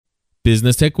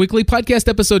Business Tech Weekly Podcast,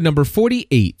 episode number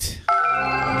 48.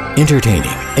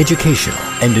 Entertaining, educational,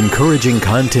 and encouraging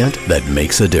content that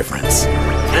makes a difference.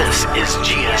 This is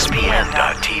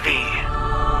GSPN.TV.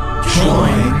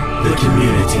 Join the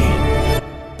community.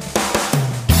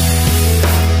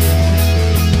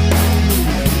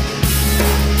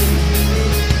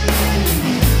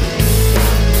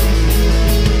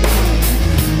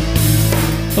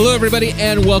 Hello, everybody,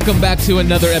 and welcome back to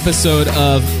another episode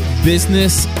of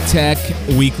Business Tech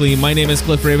Weekly. My name is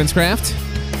Cliff Ravenscraft.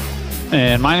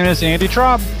 And my name is Andy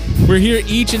Traub. We're here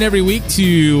each and every week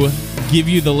to give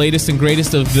you the latest and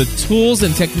greatest of the tools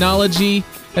and technology,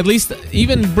 at least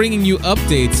even bringing you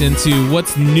updates into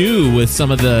what's new with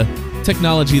some of the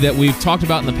technology that we've talked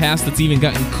about in the past that's even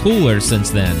gotten cooler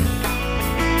since then.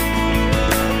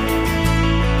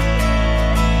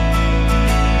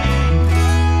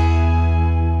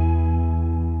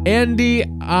 Andy,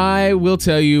 I will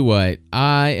tell you what,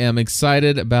 I am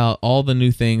excited about all the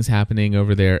new things happening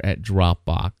over there at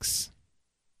Dropbox.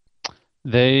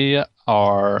 They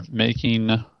are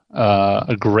making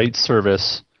a great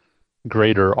service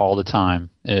greater all the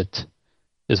time. It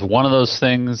is one of those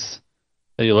things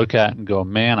that you look at and go,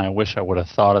 man, I wish I would have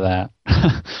thought of that.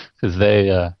 Because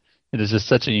it is just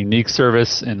such a unique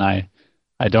service, and I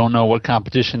don't know what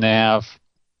competition they have.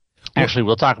 Actually,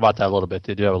 we'll talk about that a little bit.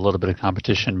 They do have a little bit of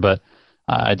competition, but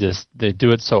they do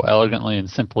it so elegantly and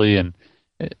simply, and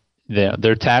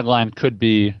their tagline could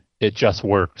be, it just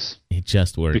works. It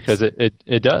just works. Because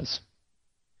it does.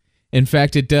 In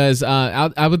fact, it does.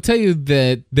 I would tell you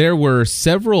that there were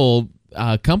several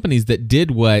companies that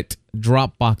did what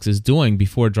Dropbox is doing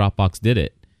before Dropbox did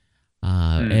it.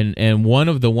 And one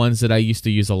of the ones that I used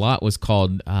to use a lot was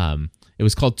called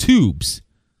Tubes.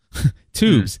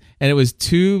 Tubes. And it was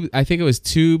I think it was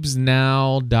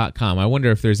tubesnow.com. I wonder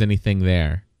if there's anything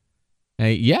there.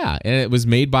 Yeah, and it was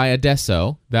made by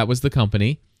Adesso. That was the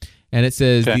company. And it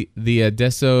says the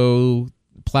Adesso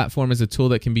platform is a tool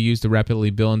that can be used to rapidly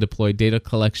build and deploy data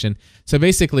collection. So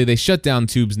basically they shut down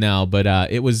Tubes now, but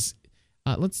it was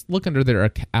let's look under their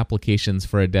applications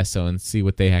for Adesso and see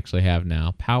what they actually have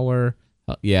now. Power.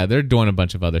 Yeah, they're doing a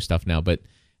bunch of other stuff now, but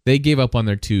they gave up on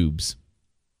their Tubes.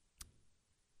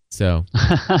 So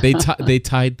they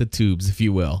tied the tubes, if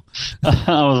you will. I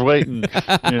was waiting.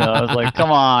 I was like,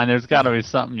 come on, there's got to be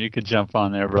something you could jump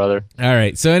on there, brother. All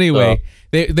right. So anyway,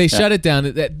 they shut it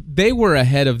down. They were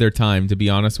ahead of their time, to be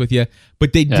honest with you,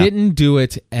 but they didn't do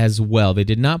it as well. They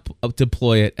did not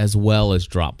deploy it as well as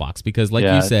Dropbox because, like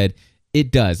you said,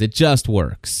 it does. It just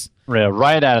works.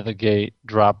 Right out of the gate,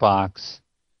 Dropbox.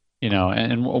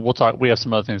 And we'll talk. We have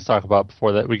some other things to talk about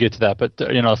before that we get to that. But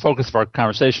the focus of our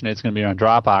conversation is going to be on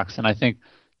Dropbox, and I think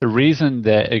the reason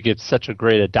that it gets such a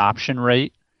great adoption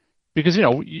rate, because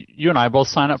you and I both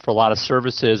sign up for a lot of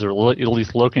services, or at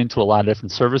least look into a lot of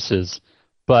different services.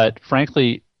 But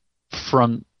frankly,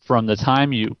 from the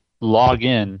time you log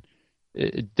in,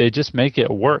 they just make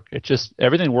it work.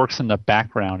 Everything works in the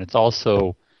background. It's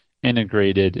also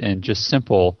integrated and just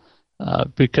simple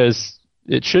because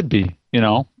it should be.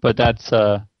 But that's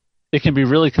it can be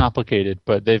really complicated,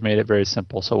 but they've made it very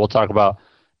simple. So we'll talk about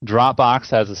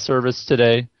Dropbox as a service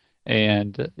today,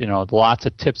 and lots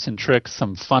of tips and tricks,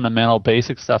 some fundamental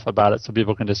basic stuff about it so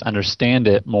people can just understand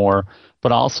it more,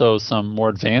 but also some more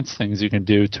advanced things you can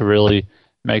do to really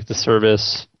make the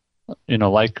service,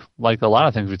 like a lot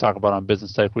of things we talk about on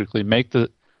Business Tech Weekly, make the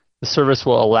service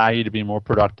will allow you to be more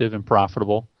productive and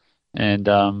profitable, and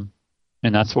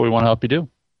that's what we want to help you do.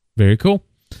 Very cool.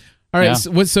 All right,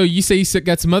 so you say you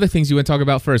got some other things you want to talk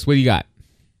about first. What do you got?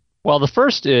 Well, the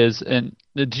first is, and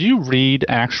do you read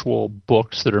actual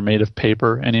books that are made of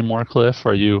paper anymore, Cliff?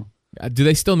 Do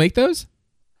they still make those?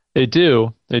 They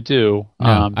do. No.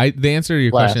 The answer to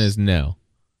your question is no.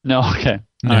 No, okay.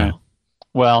 No. All right.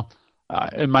 Well,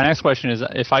 my next question is,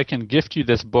 if I can gift you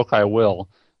this book, I will,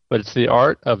 but it's The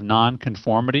Art of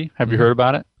Nonconformity. Have you heard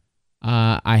about it?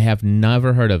 I have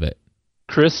never heard of it.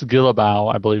 Chris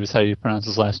Guillebeau, I believe is how you pronounce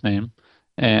his last name,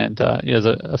 and he has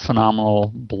a phenomenal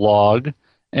blog,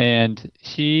 and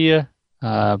he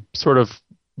sort of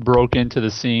broke into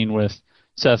the scene with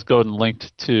Seth Godin,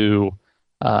 linked to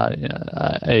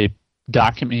a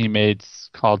document he made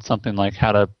called something like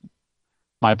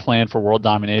My Plan for World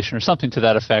Domination or something to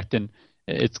that effect, and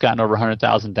it's gotten over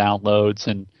 100,000 downloads,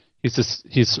 and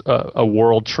he's a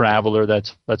world traveler.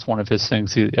 That's one of his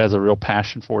things. He has a real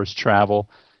passion for his travel.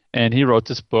 And he wrote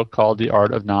this book called The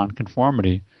Art of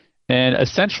Nonconformity. And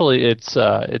essentially it's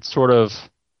sort of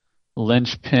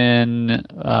linchpin,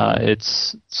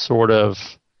 it's sort of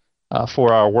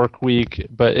 4-hour work week,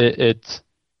 but it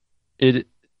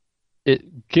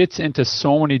it gets into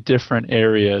so many different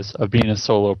areas of being a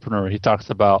solopreneur. He talks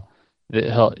about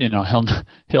that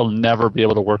he'll never be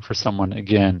able to work for someone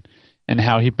again, and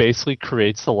how he basically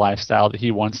creates the lifestyle that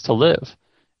he wants to live.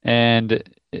 And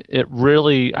it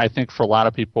really, I think, for a lot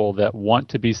of people that want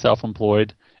to be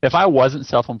self-employed, if I wasn't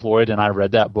self-employed and I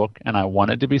read that book and I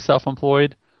wanted to be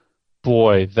self-employed,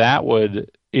 boy, that would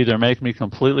either make me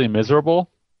completely miserable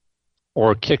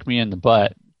or kick me in the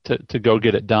butt to go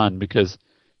get it done, because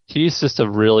he's just a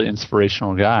really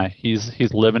inspirational guy.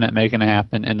 He's living it, making it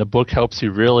happen, and the book helps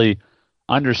you really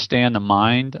understand the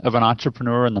mind of an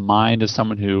entrepreneur and the mind of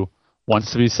someone who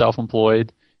wants to be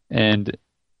self-employed. And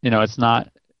it's not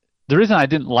the reason I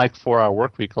didn't like 4-Hour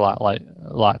Workweek a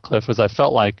lot, Cliff, was I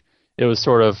felt like it was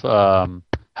sort of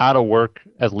how to work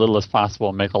as little as possible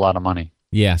and make a lot of money.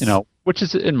 Yes. Which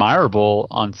is admirable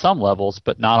on some levels,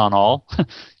 but not on all.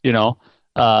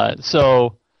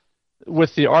 So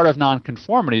with The Art of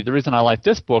Nonconformity, the reason I like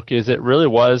this book is it really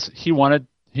was he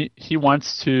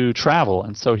wants to travel,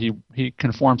 and so he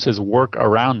conforms his work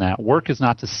around that. Work is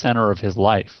not the center of his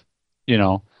life,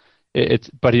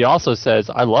 but he also says,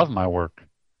 I love my work.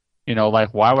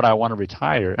 Like, why would I want to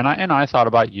retire? And I thought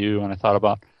about you, and I thought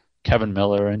about Kevin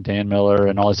Miller and Dan Miller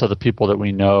and all these other people that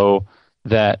we know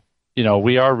that,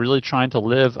 we are really trying to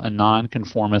live a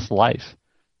nonconformist life.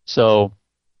 So,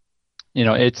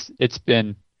 it's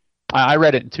been, I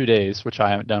read it in 2 days, which I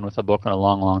haven't done with a book in a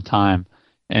long, long time.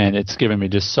 And it's given me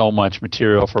just so much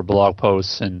material for blog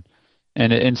posts, and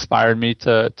it inspired me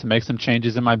to make some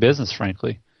changes in my business,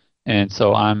 frankly. And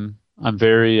so I'm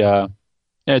very,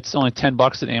 it's only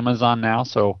 $10 at Amazon now.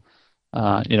 So,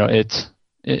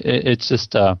 it's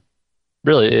just,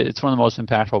 really, it's one of the most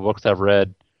impactful books I've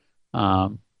read,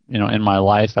 in my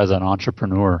life as an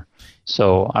entrepreneur.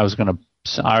 So I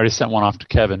already sent one off to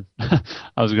Kevin.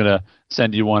 I was going to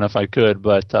send you one if I could,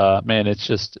 but man, it's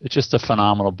just a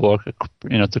phenomenal book.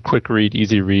 It's a quick read,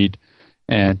 easy read,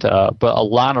 and but a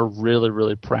lot of really,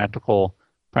 really practical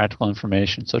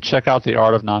information. So check out The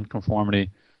Art of Nonconformity.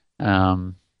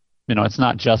 It's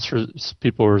not just for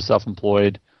people who are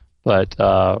self-employed, but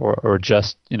or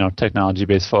just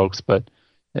technology-based folks, but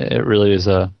it really is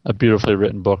a beautifully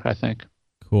written book, I think.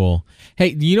 Cool. Hey,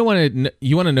 you want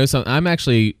to know something? I'm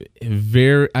actually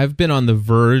I've been on the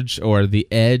verge or the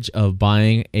edge of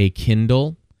buying a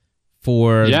Kindle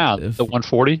for the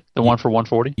 140, the one for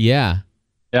 140. Yeah.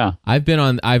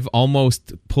 I've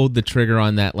almost pulled the trigger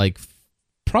on that, like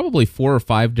probably 4 or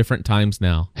 5 different times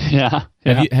now. Yeah.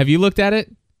 Have you looked at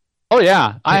it? Oh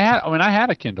yeah, I had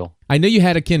a Kindle. I know you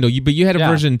had a Kindle, but you had a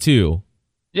version too.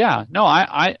 Yeah. No,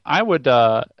 I would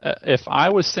if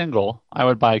I was single, I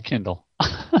would buy a Kindle.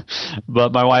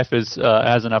 But my wife has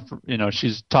enough,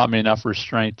 she's taught me enough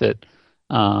restraint that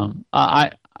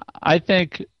I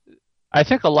think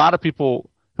a lot of people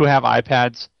who have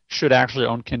iPads should actually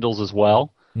own Kindles as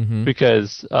well,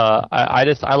 because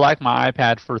I like my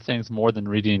iPad for things more than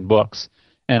reading books,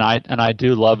 and I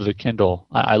do love the Kindle.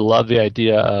 I love the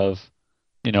idea of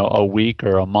a week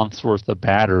or a month's worth of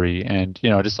battery, and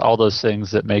just all those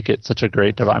things that make it such a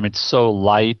great device. I mean, it's so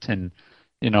light, and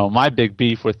my big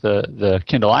beef with the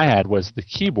Kindle I had was the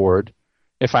keyboard.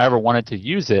 If I ever wanted to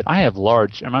use it, I'm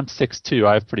 6'2".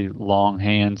 I have pretty long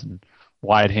hands and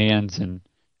wide hands, and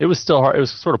it was still hard. It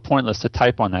was sort of pointless to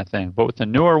type on that thing. But with the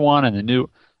newer one and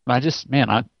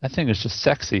that thing is just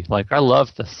sexy. Like, I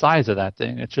love the size of that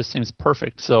thing. It just seems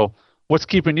perfect. So what's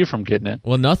keeping you from getting it?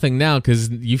 Well, nothing now,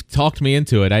 because you've talked me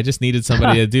into it. I just needed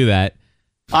somebody to do that.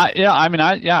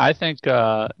 I think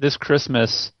this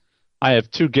Christmas I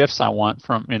have 2 gifts I want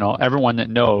from everyone that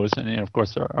knows, and of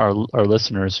course our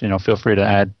listeners. Feel free to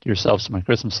add yourselves to my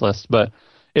Christmas list. But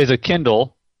is a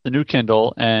Kindle, the new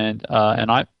Kindle, and an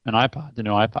iPod, the new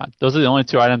iPod. Those are the only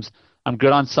 2 items. I'm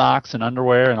good on socks and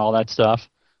underwear and all that stuff,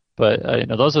 but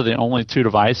those are the only 2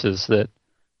 devices that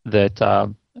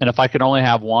and if I could only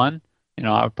have one,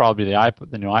 I would probably be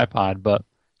the new iPod. But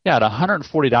yeah, at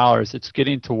 $140, it's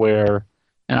getting to where.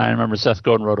 And I remember Seth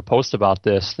Godin wrote a post about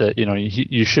this, that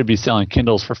you should be selling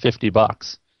Kindles for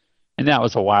 $50, and that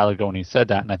was a while ago when he said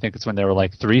that, and I think it's when they were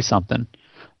like 3 something.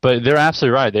 But they're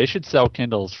absolutely right; they should sell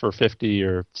Kindles for $50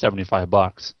 or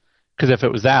 $75, because if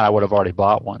it was that, I would have already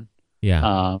bought one.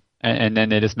 Yeah. And then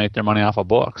they just make their money off of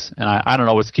books, and I don't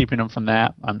know what's keeping them from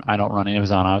that. I don't run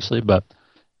Amazon, obviously, but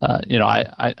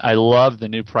I love the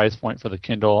new price point for the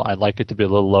Kindle. I'd like it to be a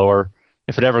little lower.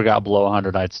 If it ever got below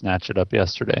 100, I'd snatch it up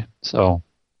yesterday. So.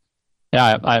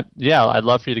 Yeah, I'd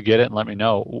love for you to get it and let me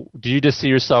know. Do you just see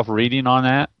yourself reading on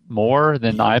that more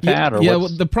than the iPad? Well,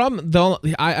 the problem,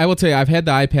 I will tell you, I've had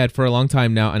the iPad for a long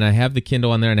time now, and I have the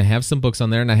Kindle on there, and I have some books on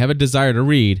there, and I have a desire to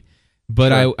read, But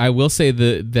Sure. I will say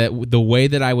that the way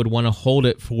that I would want to hold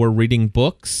it for reading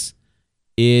books,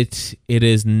 it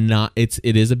is not it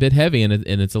is a bit heavy and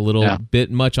it's a little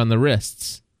bit much on the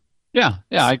wrists. Yeah,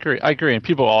 I agree. And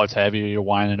people always have you're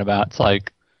whining about. It's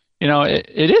like,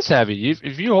 it is heavy.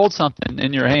 If you hold something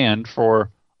in your hand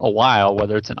for a while,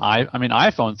 whether it's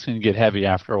iPhones can get heavy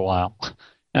after a while.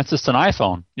 That's just an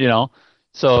iPhone,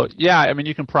 So yeah, I mean,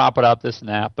 you can prop it up, this and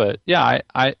that, but yeah,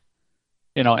 I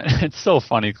it's so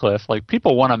funny, Cliff. Like,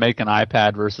 people want to make an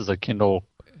iPad versus a Kindle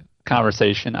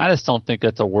conversation. I just don't think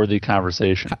that's a worthy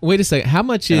conversation. Wait a second. How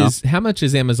much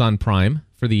is Amazon Prime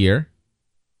for the year?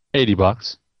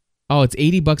 $80. Oh, it's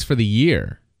 $80 for the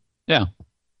year. Yeah.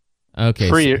 Okay.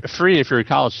 Free if you're a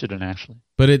college student, actually.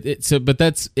 But but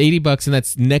that's $80 and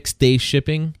that's next day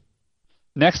shipping.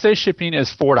 Next day shipping is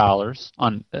 $4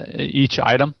 on each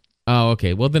item. Oh,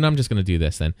 okay. Well, then I'm just gonna do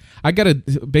this. Then I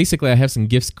have some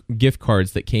gift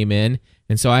cards that came in,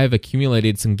 and so I have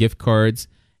accumulated some gift cards.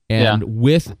 And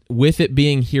with it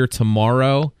being here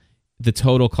tomorrow, the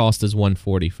total cost is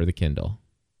 $140 for the Kindle.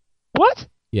 What?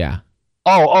 Yeah.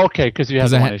 Oh, okay. Because you have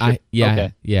the 1 day shipping.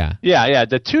 Okay. Yeah.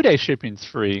 The 2-day shipping's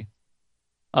free.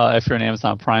 If you're an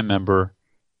Amazon Prime member,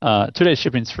 2-day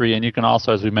shipping's free, and you can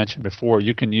also, as we mentioned before,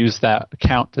 you can use that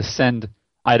account to send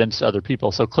items to other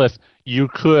people. So, Cliff, you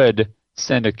could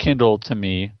send a Kindle to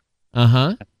me.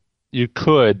 You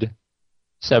could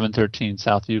 713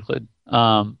 South Euclid,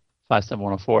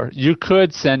 57104. You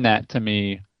could send that to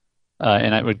me,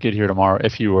 and it would get here tomorrow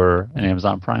if you were an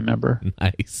Amazon Prime member.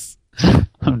 Nice.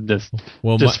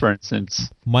 just for instance,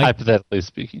 hypothetically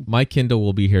speaking. My Kindle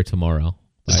will be here tomorrower.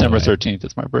 December 13th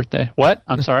is my birthday. What?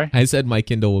 I'm sorry? I said my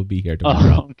Kindle will be here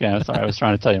tomorrow. Oh, okay. I'm sorry. I was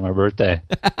trying to tell you my birthday.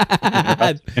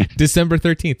 December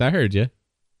 13th. I heard you.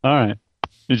 All right.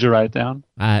 Did you write it down?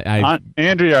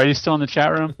 Andrea, are you still in the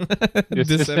chat room? The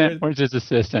assistant? Where's his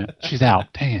assistant? She's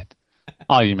out. Dang it.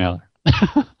 I'll email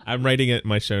her. I'm writing it in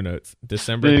my show notes.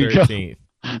 December 13th.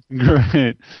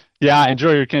 Great. Yeah,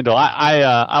 enjoy your Kindle.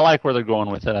 I like where they're going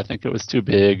with it. I think it was too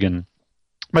big,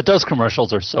 but those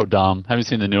commercials are so dumb. Have you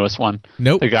seen the newest one?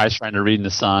 Nope. The guy's trying to read in the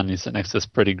sun. He's sitting next to this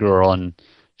pretty girl, and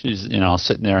she's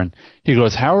sitting there, and he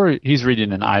goes, he's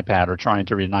reading an iPad or trying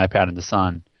to read an iPad in the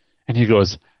sun, and he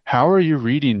goes, how are you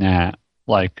reading that?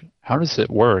 Like, how does it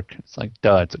work? It's like,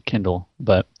 duh, it's a Kindle.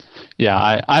 But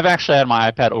yeah, I've actually had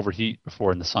my iPad overheat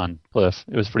before in the sun, Cliff.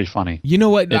 It was pretty funny. You know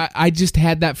what? I just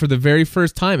had that for the very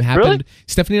first time. It happened. Really?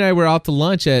 Stephanie and I were out to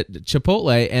lunch at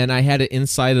Chipotle, and I had it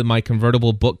inside of my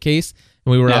convertible bookcase.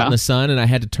 And we were out in the sun, and I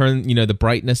had to turn, the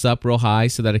brightness up real high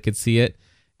so that I could see it.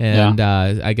 And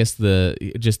I guess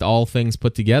just all things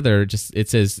put together, it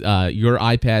says your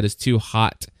iPad is too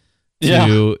hot.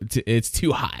 It's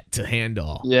too hot to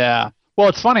handle. Yeah. Well,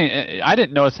 it's funny. I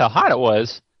didn't notice how hot it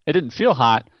was. It didn't feel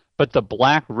hot, but the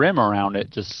black rim around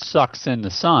it just sucks in the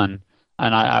sun.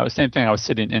 And I was same thing. I was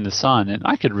sitting in the sun, and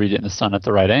I could read it in the sun at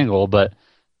the right angle, but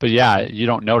yeah, you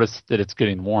don't notice that it's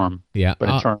getting warm. Yeah. But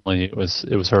internally, it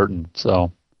was hurting.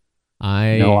 So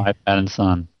no iPad in the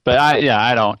sun. But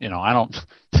I don't.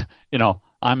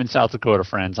 I'm in South Dakota,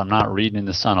 friends. I'm not reading in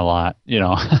the sun a lot.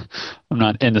 I'm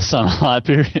not in the sun a lot.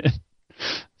 Period.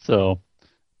 So,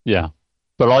 yeah.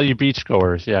 But all you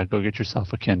beachgoers, go get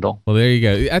yourself a Kindle. Well, there you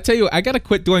go. I tell you, I got to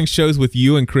quit doing shows with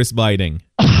you and Chris Biting.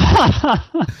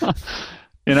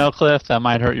 Cliff, that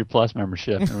might hurt your Plus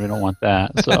membership, and we don't want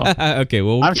that. So okay,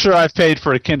 well, I'm sure I've paid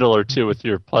for a Kindle or two with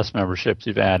your Plus memberships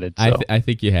you've added. So. I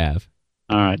think you have.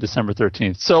 All right, December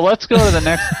 13th. So let's go to the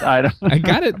next item. I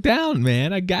got it down,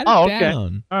 man. I got it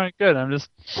down. All right, good. I'm just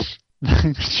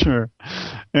sure.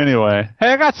 Anyway, hey,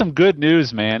 I got some good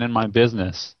news, man, in my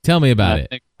business. Tell me about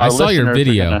it. I saw your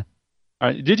video. All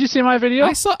right, did you see my video?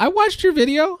 I watched your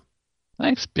video.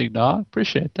 Thanks, big dog.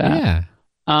 Appreciate that. Yeah.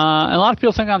 And a lot of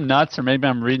people think I'm nuts, or maybe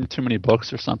I'm reading too many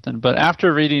books or something. But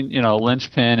after reading,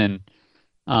 Lynchpin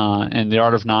and The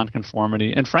Art of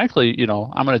Nonconformity, and frankly,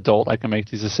 I'm an adult. I can make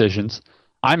these decisions.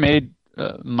 I made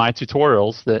my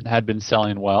tutorials that had been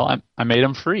selling well. I made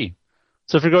them free.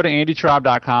 So if you go to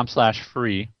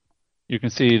andytraub.com/free, you can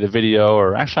see the video,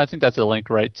 or actually, I think that's a link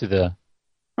right to the. I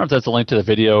don't know if that's a link to the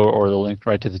video or the link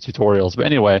right to the tutorials. But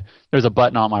anyway, there's a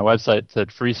button on my website that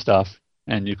said free stuff,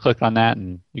 and you click on that,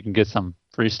 and you can get some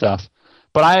free stuff.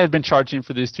 But I had been charging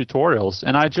for these tutorials,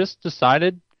 and I just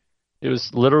decided it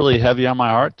was literally heavy on my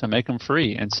heart to make them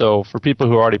free. And so for people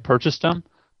who already purchased them,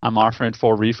 I'm offering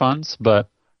full refunds. But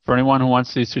for anyone who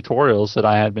wants these tutorials that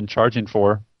I had been charging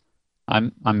for,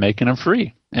 I'm making them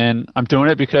free. And I'm doing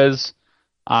it because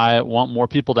I want more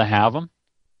people to have them.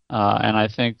 And I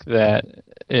think that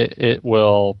it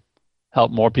will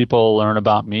help more people learn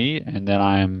about me, and that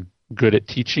I'm good at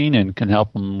teaching and can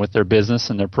help them with their business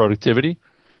and their productivity.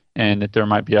 and that there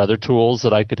might be other tools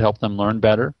that I could help them learn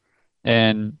better.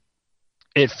 And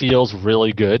it feels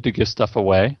really good to give stuff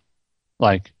away.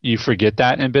 Like, you forget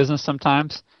that in business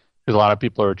sometimes, because a lot of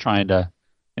people are trying to,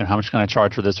 how much can I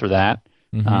charge for this or that?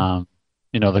 Mm-hmm.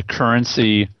 The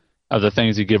currency of the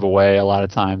things you give away a lot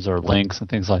of times are links and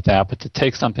things like that. But to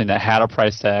take something that had a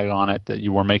price tag on it that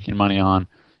you were making money on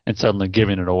and suddenly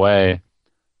giving it away,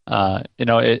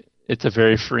 it's a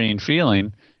very freeing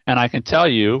feeling. And I can tell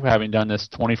you, having done this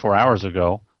 24 hours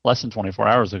ago, less than 24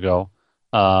 hours ago,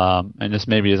 and this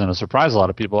maybe isn't a surprise to a lot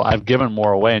of people, I've given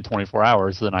more away in 24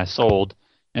 hours than I sold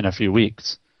in a few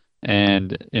weeks.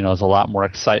 And, there's a lot more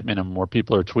excitement and more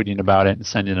people are tweeting about it and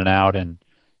sending it out.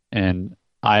 And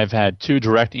I've had 2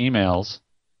 direct emails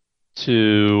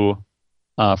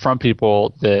from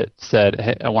people that said,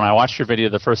 hey, when I watched your video,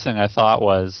 the first thing I thought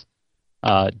was,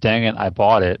 dang it, I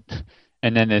bought it.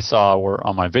 And then they saw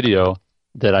on my video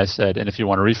that I said, and if you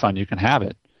want a refund, you can have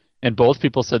it. And both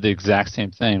people said the exact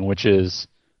same thing, which is,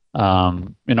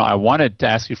 I wanted to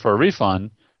ask you for a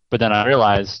refund, but then I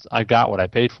realized I got what I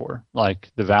paid for. Like,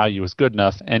 the value was good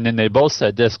enough. And then they both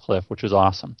said this, Cliff, which was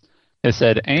awesome. They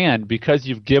said, and because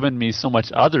you've given me so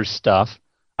much other stuff,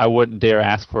 I wouldn't dare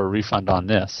ask for a refund on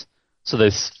this. So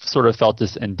they sort of felt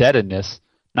this indebtedness,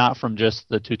 not from just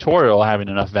the tutorial having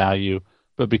enough value,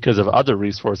 but because of other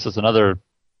resources and other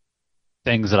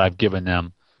things that I've given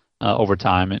them over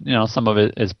time. And, some of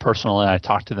it is personal, and I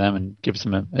talk to them and give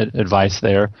some advice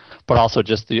there, but also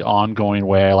just the ongoing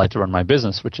way I like to run my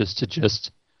business, which is to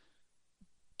just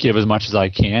give as much as I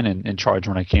can and charge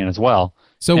when I can as well.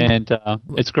 So, and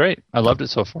it's great. I loved it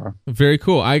so far. Very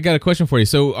cool. I got a question for you.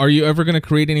 So are you ever going to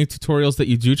create any tutorials that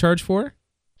you do charge for?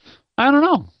 I don't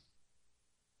know.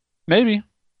 Maybe.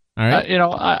 All right.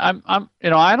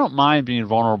 I don't mind being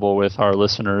vulnerable with our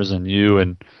listeners and you,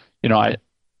 and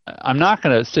I'm not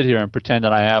going to sit here and pretend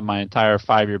that I have my entire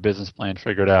 5-year business plan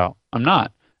figured out. I'm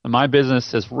not. And my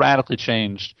business has radically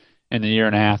changed in the year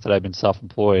and a half that I've been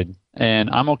self-employed, and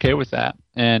I'm okay with that.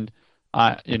 And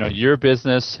your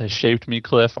business has shaped me,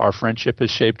 Cliff. Our friendship has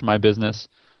shaped my business.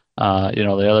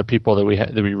 The other people that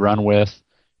we run with,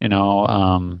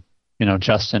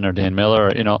 Justin or Dan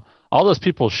Miller, all those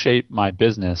people shape my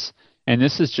business. And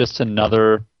this is just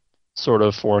another sort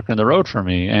of fork in the road for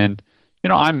me. And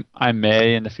I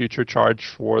may in the future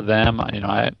charge for them.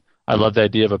 I love the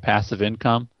idea of a passive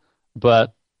income,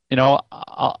 but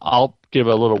I'll give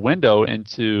a little window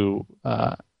into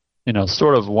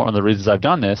sort of one of the reasons I've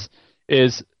done this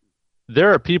is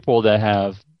there are people that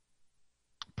have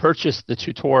purchased the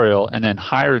tutorial and then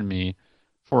hired me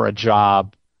for a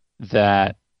job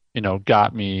that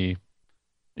got me,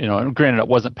 and granted it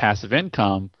wasn't passive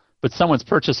income, but someone's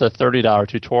purchased a $30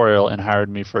 tutorial and hired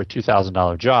me for a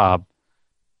 $2,000 job.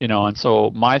 And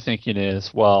so my thinking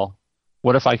is, well,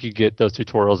 what if I could get those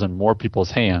tutorials in more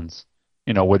people's hands?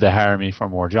 Would they hire me for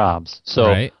more jobs? So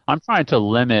right. I'm trying to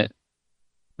limit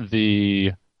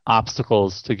the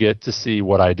obstacles to get to see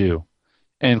what I do.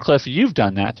 And Cliff, you've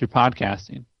done that through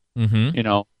podcasting. Mm-hmm.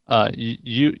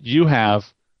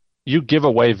 You give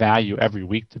away value every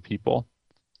week to people.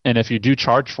 And if you do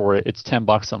charge for it, it's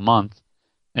 $10 a month,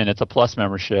 and it's a plus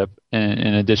membership. And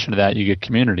in addition to that, you get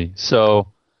community.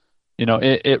 So,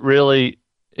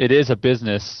 it is a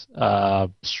business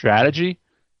strategy.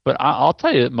 But I'll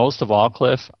tell you, most of all,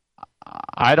 Cliff,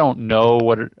 I don't know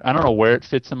where it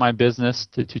fits in my business,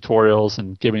 the tutorials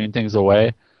and giving things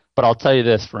away. But I'll tell you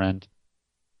this, friend,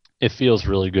 it feels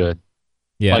really good.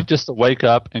 Yeah. Like just to wake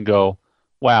up and go,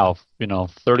 wow,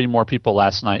 30 more people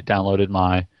last night downloaded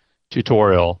my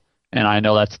tutorial, and I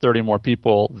know that's 30 more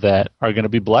people that are going to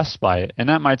be blessed by it. And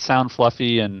that might sound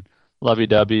fluffy and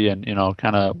lovey-dovey and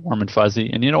kind of warm and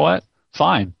fuzzy. And you know what?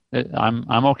 Fine.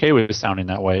 I'm okay with sounding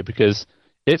that way because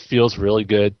it feels really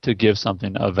good to give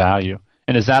something of value.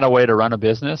 And is that a way to run a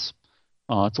business?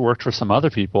 It's worked for some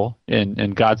other people,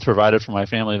 and God's provided for my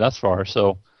family thus far.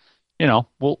 So,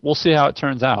 we'll see how it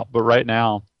turns out. But right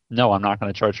now, no, I'm not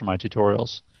going to charge for my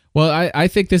tutorials. Well, I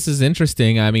think this is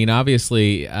interesting. I mean,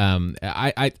 obviously,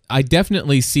 I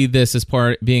definitely see this as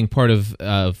being part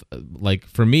of like,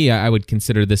 for me, I would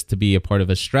consider this to be a part of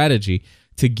a strategy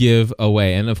to give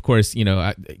away. And of course,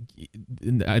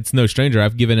 it's no stranger.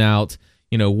 I've given out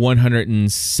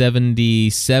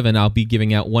 177. I'll be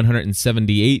giving out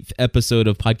 178th episode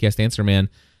of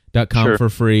podcastanswerman.com sure. for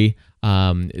free.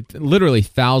 Literally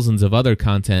thousands of other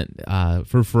content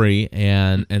for free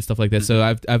and stuff like that.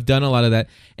 So I've done a lot of that,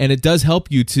 and it does help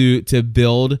you to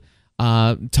build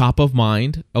top of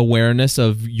mind awareness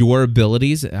of your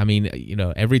abilities. I mean,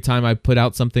 every time I put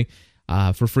out something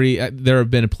for free, there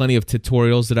have been plenty of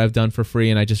tutorials that I've done for free,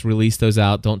 and I just release those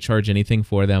out. Don't charge anything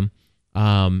for them.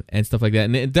 and stuff like that.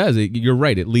 And it does. You're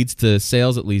right. It leads to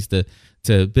sales. It leads to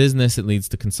business. It leads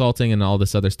to consulting and all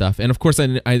this other stuff. And of course,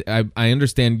 I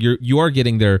understand you are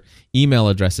getting their email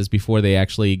addresses before they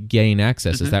actually gain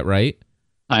access. Is that right?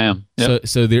 I am. Yep.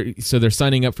 So they're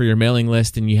signing up for your mailing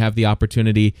list, and you have the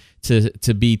opportunity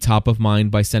to be top of mind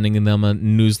by sending them a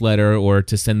newsletter or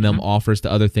to send them offers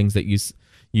to other things that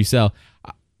you sell.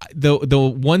 The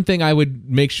one thing I would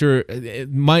make sure,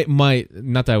 not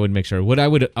that I would make sure, what I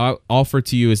would offer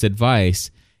to you as advice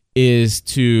is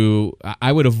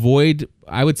I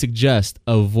would suggest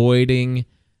avoiding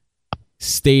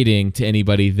stating to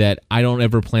anybody that I don't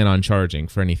ever plan on charging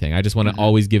for anything. I just want to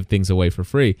always give things away for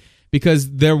free.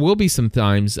 Because there will be some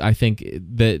times, I think,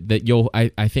 that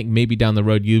I think maybe down the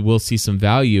road you will see some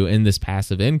value in this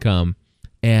passive income,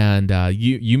 and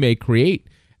you may create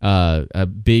a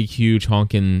big, huge,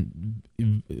 honking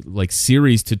like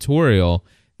series tutorial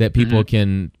that people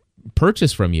can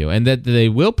purchase from you, and that they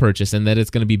will purchase, and that it's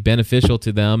going to be beneficial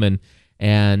to them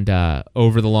and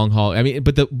over the long haul. I mean,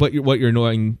 but what you're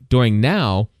doing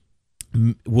now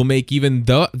will make even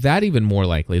that even more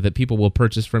likely that people will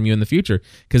purchase from you in the future,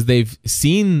 because they've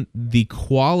seen the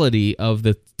quality of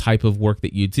the type of work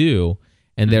that you do,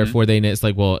 and therefore it's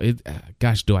like, well,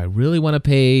 gosh, do I really want to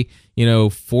pay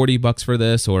 $40 for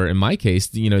this? Or in my case,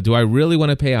 do I really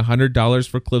want to pay $100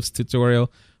 for Cliff's tutorial?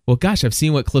 Well, gosh, I've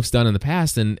seen what Cliff's done in the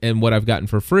past and what I've gotten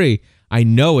for free. I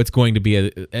know it's going to be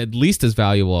at least as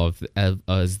valuable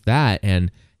as that,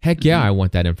 and heck yeah, I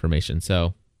want that information.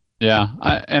 So. Yeah,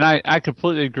 I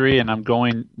completely agree, and I'm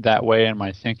going that way in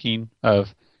my thinking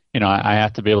of, I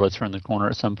have to be able to turn the corner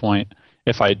at some point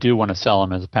if I do want to sell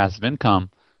them as a passive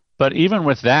income. But even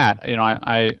with that,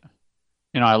 I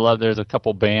love, there's a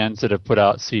couple bands that have put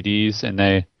out CDs, and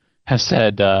they have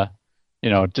said,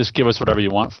 just give us whatever you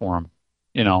want for them,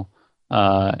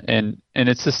 and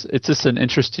it's just an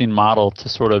interesting model to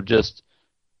sort of just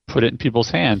put it in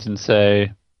people's hands and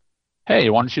say,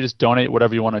 hey, why don't you just donate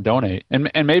whatever you want to donate?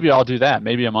 And maybe I'll do that.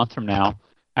 Maybe a month from now,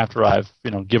 after I've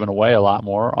given away a lot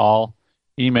more, I'll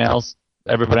emails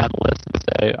everybody on the list and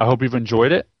say, I hope you've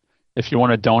enjoyed it. If you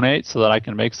want to donate so that I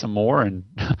can make some more and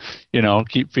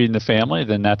keep feeding the family,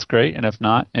 then that's great. And if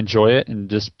not, enjoy it and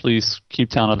just please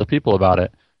keep telling other people about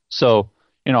it. So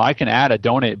I can add a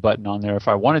donate button on there if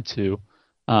I wanted to,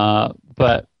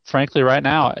 but frankly, right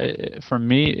now, for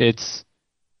me, it's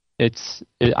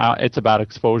about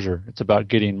exposure. It's about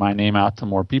getting my name out to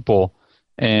more people.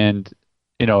 And,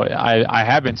 I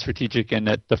have been strategic in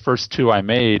that the first two I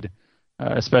made,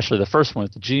 especially the first one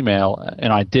with the Gmail,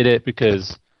 and I did it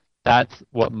because that's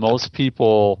what most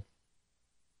people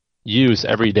use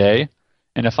every day.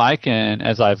 And if I can,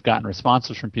 as I've gotten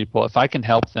responses from people, if I can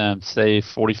help them save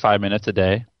 45 minutes a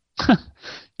day,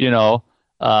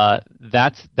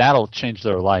 that'll change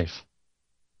their life.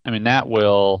 I mean, that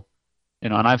will...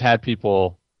 and I've had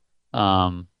people,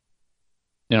 I've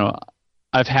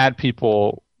had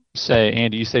people say,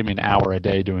 Andy, you saved me an hour a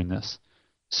day doing this.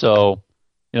 So,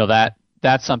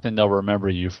 that's something they'll remember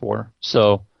you for.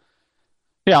 So,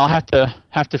 yeah, I'll have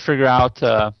to figure out,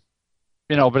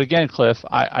 but again, Cliff,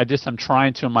 I'm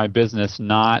trying to in my business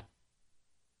not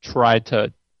try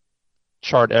to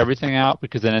chart everything out,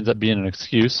 because it ends up being an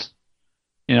excuse,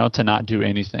 to not do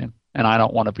anything. And I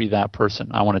don't want to be that person.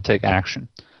 I want to take action.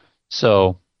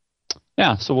 So,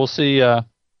 yeah. So we'll see.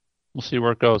 We'll see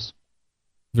where it goes.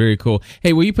 Very cool.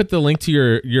 Hey, will you put the link to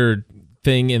your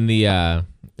thing in the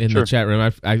the chat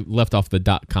room? I left off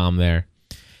the .com there.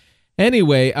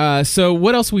 Anyway, so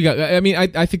what else we got? I mean,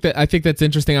 I think that's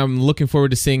interesting. I'm looking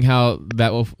forward to seeing how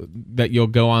that you'll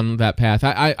go on that path.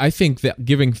 I think that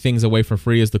giving things away for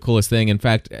free is the coolest thing. In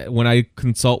fact, when I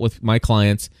consult with my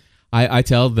clients, I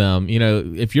tell them,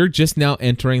 if you're just now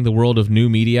entering the world of new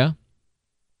media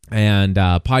and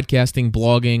podcasting,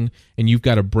 blogging, and you've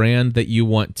got a brand that you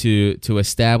want to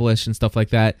establish and stuff like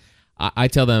that, I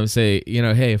tell them, say,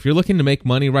 hey, if you're looking to make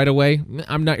money right away,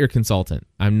 I'm not your consultant.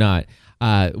 I'm not.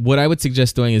 What I would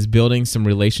suggest doing is building some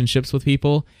relationships with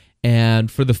people,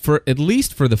 and at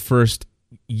least for the first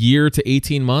year to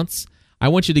 18 months, I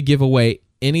want you to give away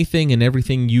anything and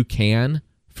everything you can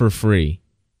for free.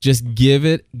 Just give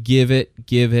it.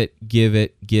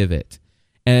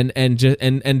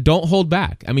 And don't hold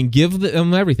back. I mean, give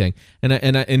them everything.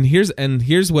 And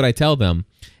here's what I tell them,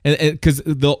 and because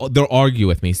they'll argue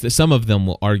with me. Some of them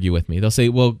will argue with me. They'll say,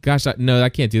 "Well, gosh, no, I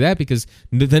can't do that because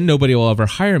then nobody will ever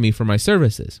hire me for my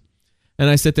services."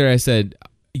 And I sit there. I said,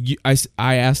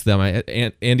 I asked them,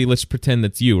 Andy, let's pretend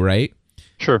that's you, right?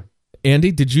 Sure.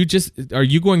 Andy, are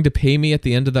you going to pay me at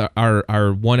the end of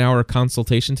our 1 hour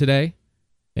consultation today?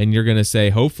 And you're going to say,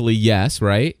 hopefully, yes,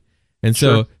 right? And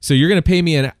so you're going to pay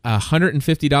me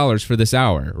 $150 for this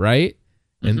hour, right?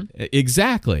 And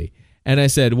exactly. And I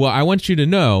said, well, I want you to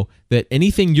know that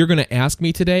anything you're going to ask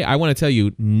me today, I want to tell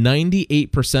you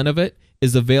 98% of it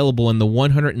is available in the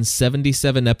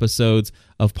 177 episodes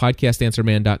of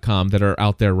podcastanswerman.com that are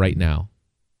out there right now.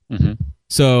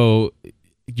 So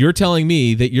you're telling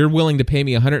me that you're willing to pay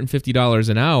me $150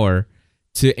 an hour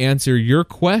to answer your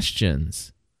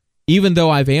questions, even though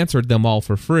I've answered them all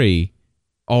for free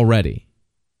already.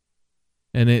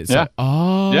 And it's like,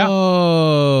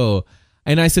 oh.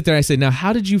 And I sit there, I say, now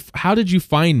how did you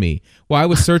find me? Well, I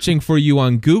was searching for you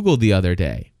on Google the other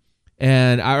day.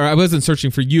 And I wasn't searching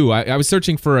for you. I was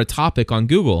searching for a topic on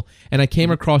Google, and I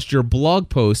came across your blog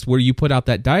post where you put out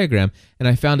that diagram, and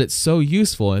I found it so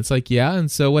useful. And it's like, yeah, and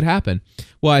so what happened?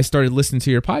 Well, I started listening to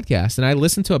your podcast, and I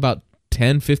listened to about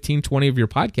 10, 15, 20 of your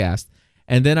podcasts,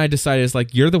 and then I decided, it's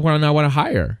like, you're the one I want to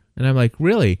hire. And I'm like,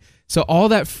 really? So all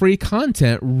that free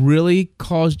content really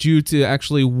caused you to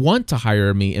actually want to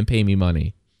hire me and pay me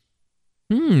money.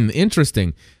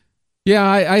 Interesting. Yeah,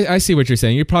 I see what you're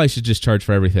saying. You probably should just charge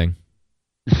for everything.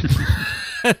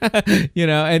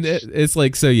 And it's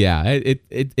like, so yeah,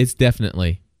 it's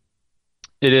definitely,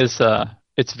 it is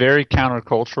it's very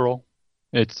countercultural.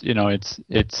 I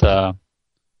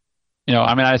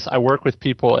work with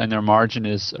people and their margin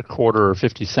is a quarter or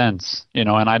 50 cents, and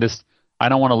I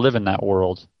don't want to live in that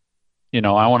world.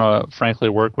 I want to frankly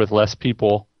work with less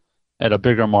people at a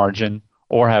bigger margin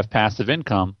or have passive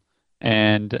income,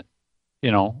 and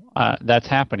that's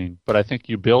happening. But I think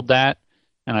you build that.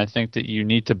 And I think that you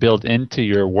need to build into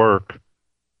your work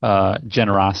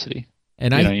generosity.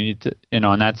 And you need to,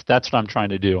 and that's what I'm trying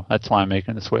to do. That's why I'm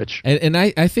making the switch. And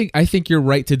I think you're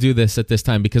right to do this at this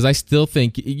time, because I still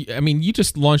think, you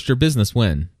just launched your business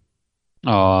when?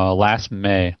 Last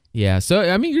May. Yeah.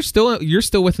 So you're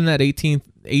still within that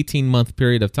 18-month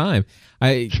period of time.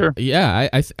 Sure.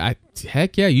 Yeah.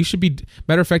 Heck yeah. You should be.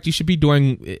 Matter of fact, you should be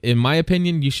doing. In my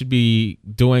opinion, you should be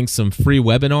doing some free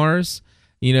webinars.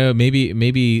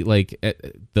 Maybe like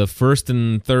the first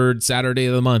and third Saturday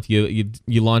of the month, you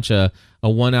launch a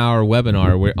 1 hour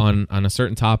webinar where on a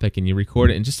certain topic, and you record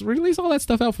it and just release all that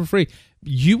stuff out for free.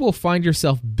 You will find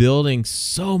yourself building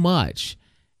so much,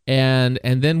 and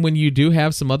then when you do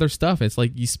have some other stuff, it's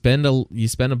like you spend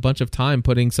a bunch of time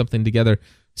putting something together,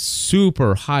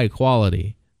 super high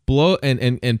quality, so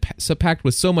packed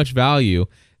with so much value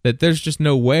that there's just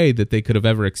no way that they could have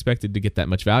ever expected to get that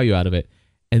much value out of it.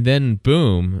 And then,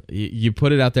 boom, you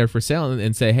put it out there for sale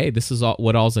and say, hey, this is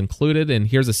what all's included, and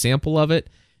here's a sample of it.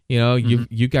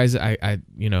 You guys, I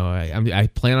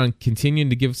plan on continuing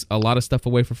to give a lot of stuff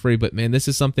away for free, but man, this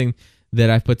is something that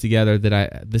I've put together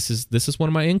that this is one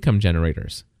of my income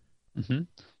generators.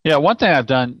 Yeah, one thing I've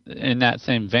done in that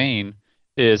same vein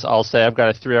is I'll say I've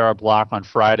got a 3-hour block on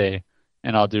Friday,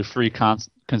 and I'll do free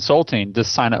consulting.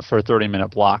 Just sign up for a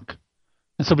 30-minute block.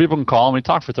 And so people can call and we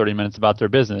talk for 30 minutes about their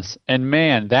business. And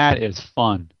man, that is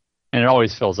fun. And it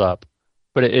always fills up.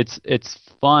 But it's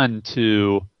fun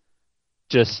to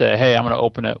just say, hey, I'm going to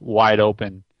open it wide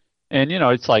open. And,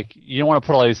 it's like you don't want to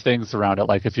put all these things around it.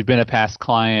 Like if you've been a past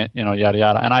client, yada,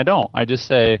 yada. And I don't. I just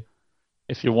say,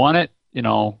 if you want it,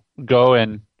 go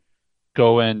and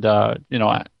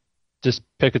just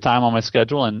pick a time on my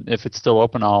schedule. And if it's still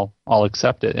open, I'll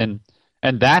accept it. And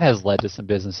that has led to some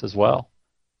business as well.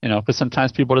 Because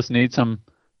sometimes people just need some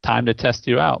time to test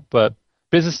you out. But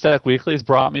Business Tech Weekly has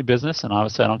brought me business, and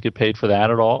obviously I don't get paid for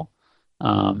that at all.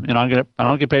 I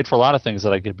don't get paid for a lot of things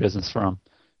that I get business from.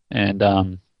 And,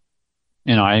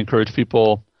 I encourage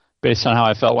people, based on how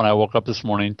I felt when I woke up this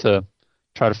morning, to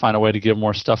try to find a way to give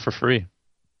more stuff for free.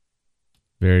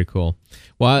 Very cool.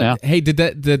 Well, yeah. Hey, did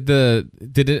the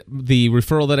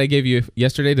referral that I gave you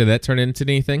yesterday, did that turn into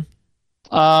anything?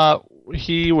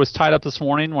 He was tied up this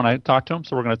morning when I talked to him,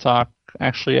 so we're going to talk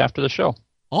actually after the show.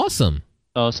 Awesome.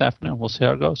 So this afternoon, we'll see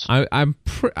how it goes. I'm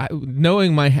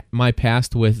knowing my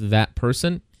past with that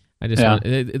person. I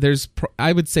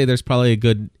would say there's probably a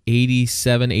good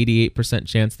 87-88%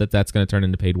 chance that that's going to turn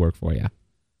into paid work for you.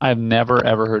 I've never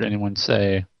ever heard anyone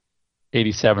say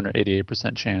 87 or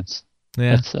 88% chance.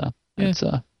 Yeah. That's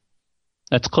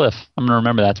Cliff. I'm going to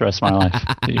remember that the rest of my life.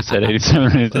 You said 87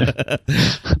 or 88.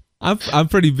 I'm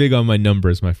pretty big on my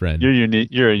numbers, my friend. You're unique.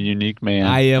 You're a unique man.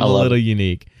 I am a little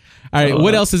unique. All right,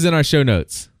 what else is in our show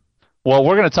notes? Well,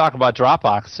 we're going to talk about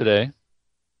Dropbox today,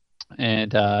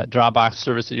 and Dropbox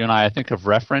service that you and I think have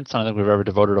referenced. I don't think we've ever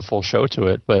devoted a full show to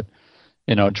it, but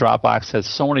Dropbox has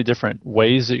so many different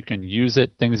ways that you can use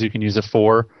it, things you can use it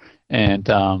for, and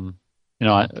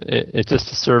it's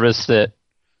just a service that,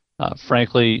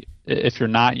 frankly, if you're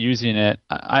not using it,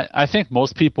 I think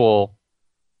most people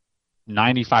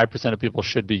 95% of people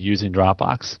should be using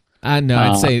Dropbox. No,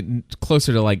 I'd say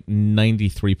closer to like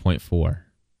 93.4%.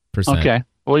 Okay.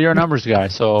 Well, you're a numbers guy,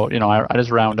 so I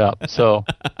just round up. So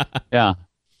yeah.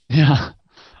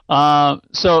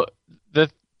 So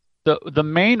the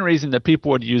main reason that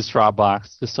people would use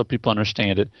Dropbox, just so people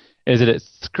understand it, is that it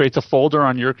creates a folder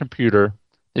on your computer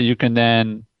that you can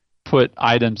then put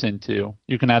items into.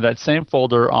 You can have that same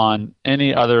folder on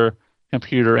any other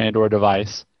computer and or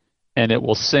device, and it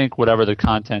will sync whatever the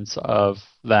contents of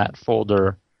that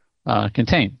folder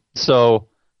contain. So,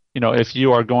 if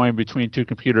you are going between two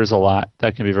computers a lot,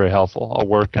 that can be very helpful. A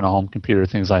work and a home computer,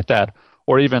 things like that.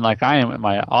 Or even like I am in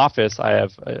my office, I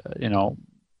have,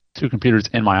 two computers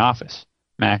in my office,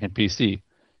 Mac and PC.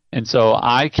 And so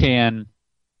I can,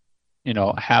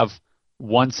 have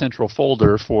one central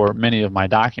folder for many of my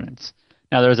documents.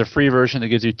 Now, there's a free version that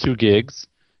gives you 2 gigs,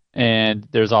 and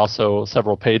there's also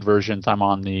several paid versions. I'm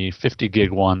on the 50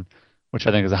 gig one, which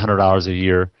I think is $100 a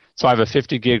year. So I have a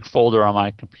 50 gig folder on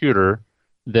my computer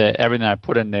that everything I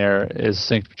put in there is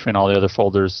synced between all the other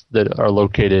folders that are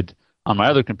located on my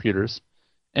other computers.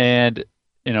 And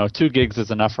 2 gigs is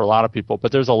enough for a lot of people,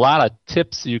 but there's a lot of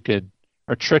tips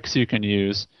or tricks you can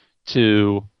use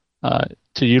to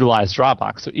utilize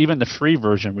Dropbox. So even the free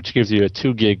version, which gives you a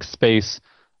 2 gig space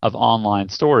of online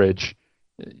storage,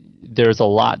 there's a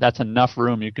lot. That's enough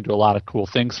room you can do a lot of cool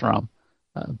things from.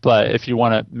 But if you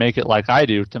want to make it like I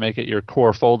do, to make it your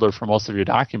core folder for most of your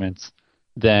documents,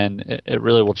 then it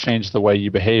really will change the way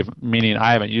you behave. Meaning,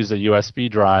 I haven't used a USB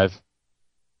drive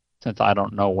since I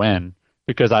don't know when,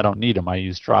 because I don't need them. I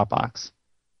use Dropbox.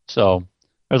 So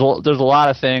there's a lot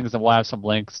of things, and we'll have some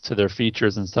links to their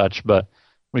features and such, but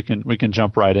we can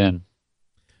jump right in.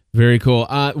 Very cool.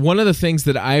 One of the things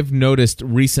that I've noticed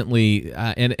recently,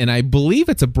 and I believe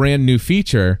it's a brand new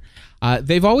feature,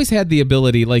 they've always had the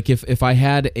ability, like if I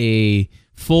had a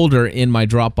folder in my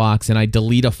Dropbox and I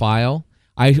delete a file,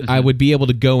 I would be able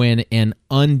to go in and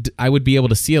I would be able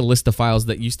to see a list of files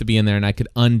that used to be in there, and I could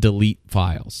undelete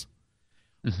files.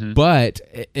 Mm-hmm. But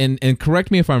and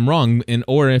correct me if I'm wrong,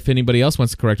 or if anybody else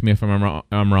wants to correct me if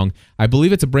I'm wrong. I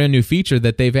believe it's a brand new feature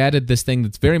that they've added this thing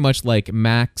that's very much like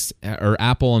Mac's or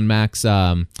Apple and Mac's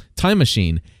Time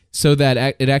Machine, so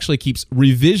that it actually keeps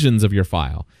revisions of your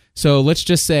file. So let's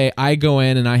just say I go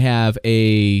in and I have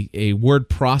a word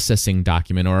processing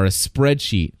document or a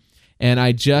spreadsheet, and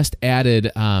I just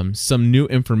added some new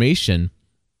information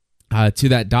to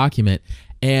that document.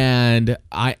 And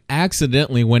I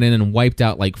accidentally went in and wiped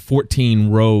out like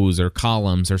 14 rows or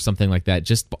columns or something like that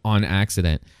just on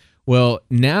accident. Well,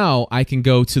 now I can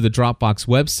go to the Dropbox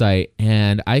website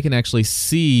and I can actually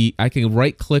see, I can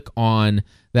right-click on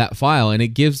that file, and it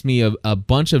gives me a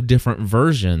bunch of different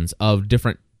versions of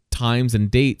different times and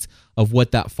dates of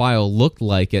what that file looked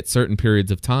like at certain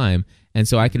periods of time. And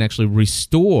so I can actually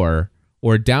restore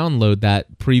or download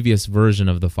that previous version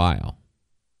of the file.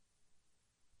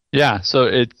 Yeah, so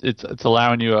it's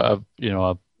allowing you a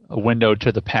window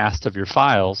to the past of your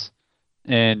files,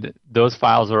 and those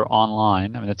files are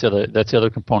online. I mean, that's the other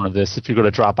component of this. If you go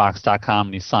to Dropbox.com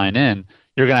and you sign in,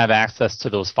 you're going to have access to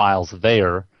those files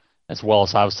there, as well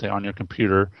as obviously on your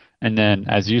computer. And then,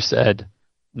 as you said,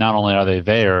 not only are they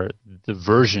there, the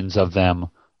versions of them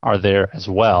are there as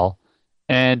well.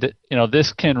 And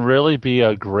this can really be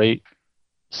a great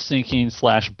syncing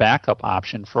 / backup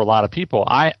option for a lot of people.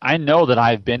 I know that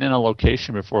I've been in a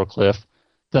location before, Cliff,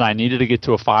 that I needed to get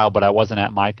to a file, but I wasn't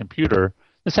at my computer.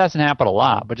 This hasn't happened a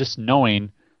lot, but just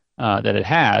knowing that it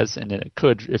has, and that it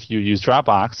could if you use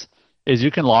Dropbox, is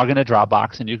you can log into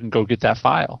Dropbox and you can go get that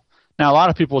file. Now, a lot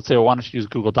of people would say, well, why don't you use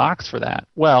Google Docs for that?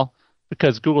 Well,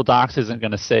 because Google Docs isn't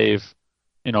going to save,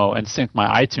 and sync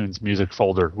my iTunes music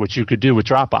folder, which you could do with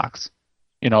Dropbox.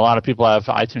 A lot of people have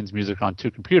iTunes music on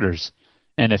 2 computers.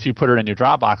 And if you put it in your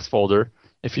Dropbox folder,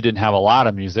 if you didn't have a lot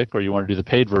of music, or you want to do the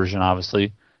paid version,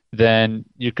 obviously, then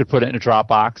you could put it in a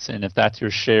Dropbox. And if that's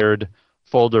your shared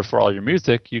folder for all your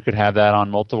music, you could have that on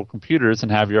multiple computers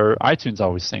and have your iTunes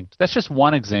always synced. That's just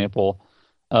one example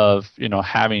of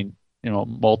having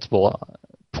multiple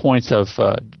points of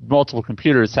multiple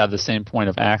computers have the same point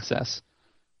of access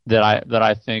that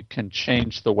I think can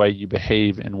change the way you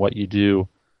behave and what you do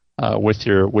with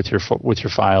your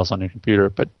files on your computer.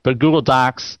 But Google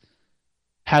Docs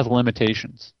has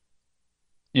limitations.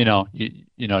 You don't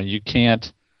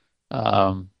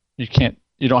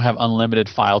have unlimited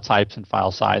file types and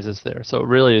file sizes there. So it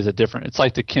really is it's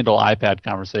like the Kindle iPad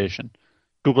conversation.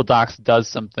 Google Docs does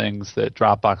some things that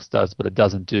Dropbox does, but it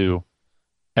doesn't do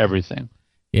everything.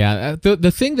 Yeah,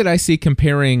 the thing that I see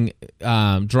comparing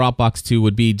Dropbox to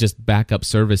would be just backup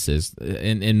services,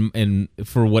 and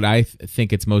for what I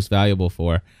think it's most valuable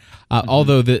for.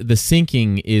 Although the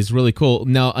syncing is really cool.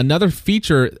 Now, another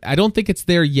feature, I don't think it's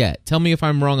there yet. Tell me if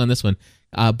I'm wrong on this one,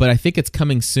 but I think it's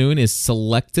coming soon, is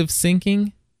selective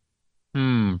syncing. Have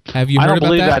you heard about that? I don't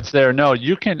believe that's there. No,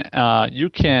 you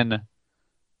can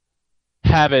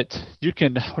have it, you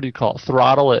can, what do you call it,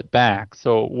 throttle it back.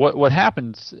 So what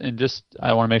happens, and just,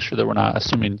 I want to make sure that we're not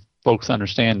assuming folks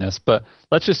understand this, but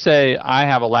let's just say I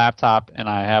have a laptop and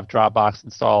I have Dropbox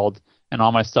installed and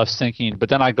all my stuff's syncing, but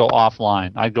then I go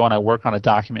offline. I go and I work on a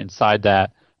document inside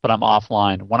that, but I'm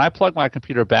offline. When I plug my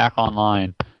computer back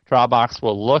online, Dropbox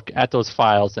will look at those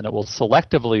files and it will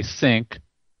selectively sync.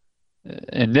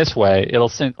 In this way, it'll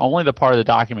sync only the part of the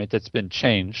document that's been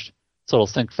changed, so it'll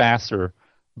sync faster,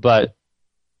 but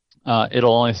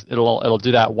it'll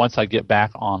do that once I get back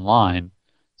online.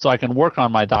 So I can work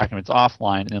on my documents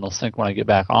offline and it'll sync when I get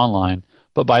back online.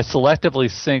 But by selectively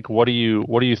sync, what are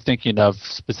you thinking of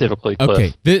specifically, Cliff?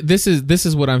 Okay, this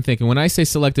is what I'm thinking when I say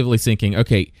selectively syncing.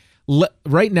 Okay,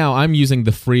 right now I'm using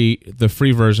the free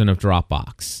version of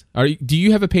Dropbox. Do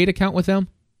you have a paid account with them?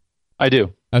 I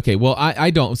do. Okay, well I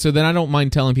don't. So then I don't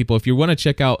mind telling people, if you want to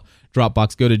check out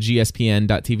Dropbox, go to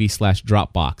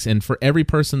gspn.tv/Dropbox, and for every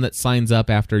person that signs up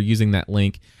after using that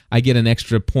link, I get an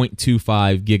extra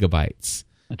 0.25 gigabytes.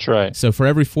 That's right. So for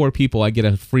every 4 people, I get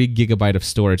a free gigabyte of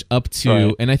storage up to,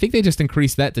 right. And I think they just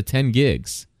increased that to 10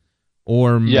 gigs.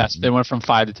 Or yes, they went from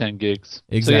 5 to 10 gigs.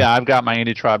 Exactly. So yeah, I've got my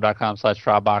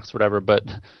andytribe.com/Dropbox, whatever, but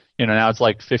now it's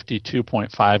like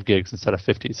 52.5 gigs instead of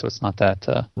 50, so it's not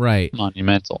that right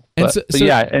monumental. And but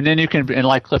yeah, and then you can, and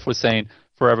like Cliff was saying,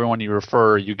 for everyone you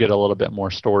refer, you get a little bit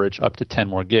more storage, up to 10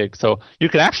 more gigs. So you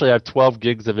could actually have 12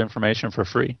 gigs of information for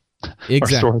free, or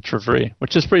storage for free,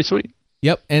 which is pretty sweet.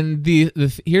 Yep, and the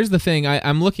here's the thing.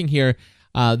 I'm looking here.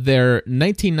 They're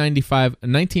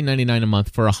 $19.99 a month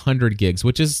for 100 gigs,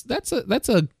 which is that's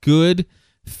a good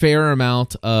fair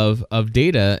amount of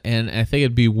data, and I think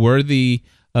it'd be worthy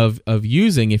of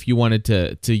using if you wanted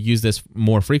to use this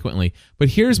more frequently. But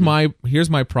here's my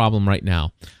problem right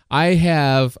now.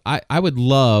 I would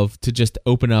love to just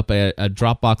open up a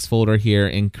Dropbox folder here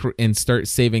and start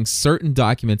saving certain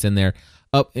documents in there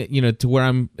up, to where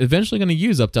I'm eventually going to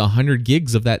use up to 100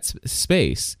 gigs of that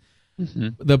space.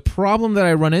 The problem that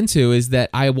I run into is that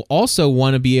I will also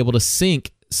want to be able to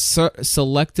sync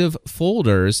selective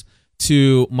folders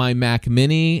to my Mac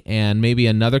Mini and maybe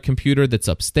another computer that's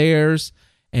upstairs.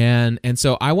 And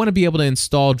so I want to be able to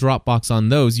install Dropbox on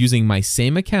those using my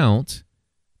same account.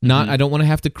 I don't want to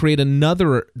have to create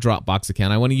another Dropbox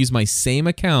account. I want to use my same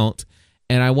account,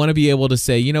 and I want to be able to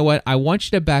say, you know what, I want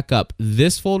you to back up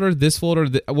this folder,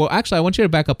 well, actually, I want you to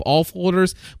back up all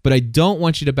folders, but I don't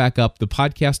want you to back up the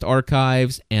podcast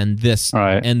archives and this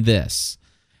and this.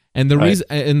 And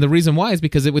the reason why is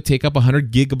because it would take up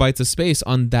 100 gigabytes of space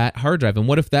on that hard drive. And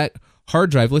what if that hard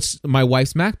drive, my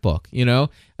wife's MacBook,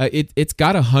 it's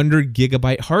got 100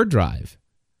 gigabyte hard drive.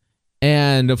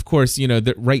 And of course,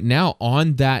 that right now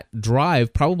on that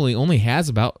drive probably only has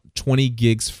about 20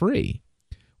 gigs free.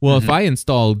 Well, if I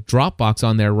install Dropbox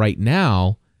on there right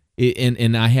now,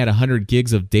 and I had 100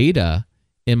 gigs of data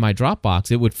in my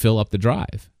Dropbox, it would fill up the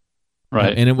drive.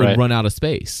 Right. And it would run out of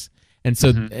space. And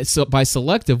so, so by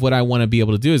selective, what I want to be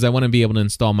able to do is I want to be able to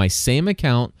install my same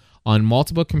account on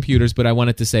multiple computers, but I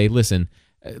want it to say, listen,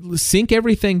 sync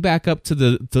everything back up to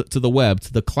the web,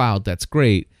 to the cloud. That's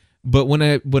great. But when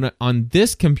I on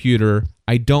this computer,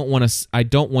 I don't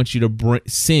want you to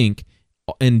sync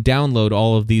and download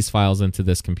all of these files into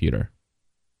this computer.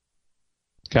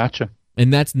 Gotcha.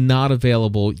 And that's not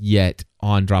available yet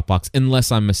on Dropbox,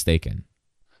 unless I'm mistaken.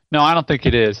 No, I don't think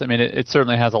it is. I mean, it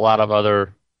certainly has a lot of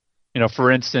other,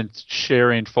 for instance,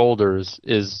 sharing folders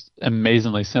is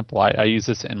amazingly simple. I use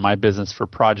this in my business for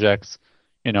projects,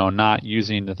 not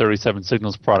using the 37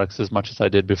 Signals products as much as I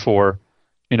did before.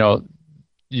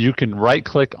 You can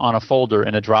right-click on a folder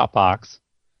in a Dropbox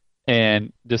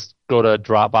and just go to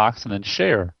Dropbox and then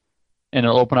share. And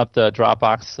it'll open up the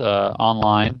Dropbox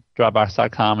online,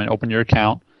 dropbox.com, and open your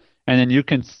account. And then you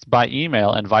can, by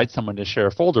email, invite someone to share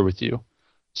a folder with you.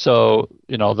 So,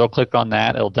 they'll click on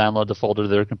that. It'll download the folder to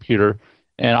their computer.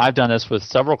 And I've done this with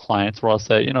several clients where I'll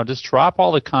say, just drop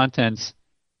all the contents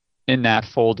in that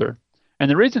folder. And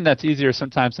the reason that's easier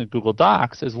sometimes than Google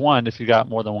Docs is, one, if you got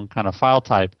more than one kind of file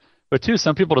type. But two,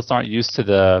 some people just aren't used to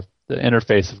the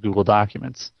interface of Google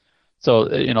Documents. So,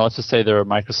 let's just say they're a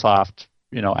Microsoft,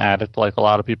 addict like a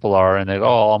lot of people are, and they go,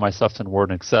 all my stuff's in Word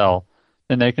and Excel.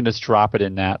 Then they can just drop it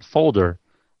in that folder.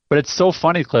 But it's so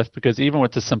funny, Cliff, because even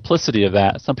with the simplicity of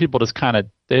that, some people just have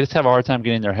a hard time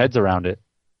getting their heads around it.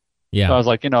 Yeah. So I was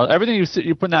like, everything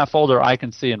you put in that folder, I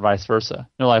can see, and vice versa.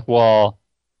 They're like, well,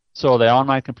 so are they on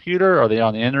my computer? Are they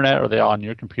on the internet? Or are they on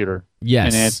your computer? Yes.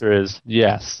 And the answer is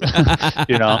yes.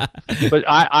 But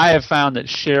I have found that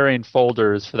sharing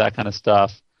folders for that kind of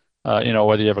stuff,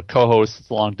 whether you have a co-host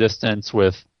that's long distance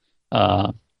with,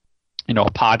 a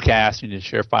podcast, you need to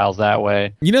share files that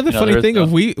way. The funny thing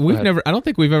of we've never, I don't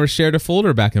think we've ever shared a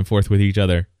folder back and forth with each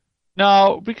other.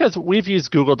 No, because we've used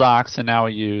Google Docs and now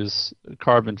we use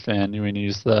Carbon Fin. We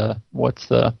use the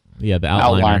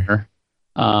outliner.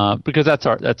 Because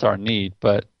that's our need.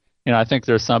 But I think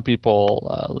there's some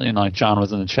people, like John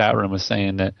was in the chat room was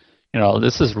saying that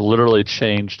this has literally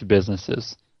changed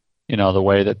businesses. The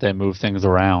way that they move things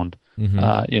around.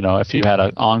 Mm-hmm. If you had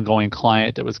an ongoing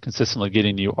client that was consistently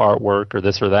getting you artwork or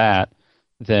this or that,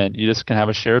 then you just can have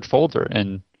a shared folder,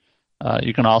 and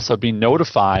you can also be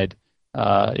notified,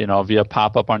 via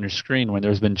pop-up on your screen when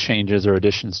there's been changes or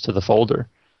additions to the folder.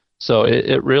 So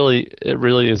it really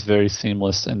is very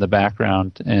seamless in the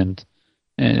background, and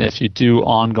if you do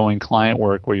ongoing client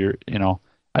work where you're,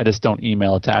 I just don't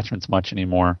email attachments much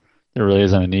anymore. There really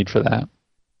isn't a need for that.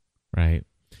 Right.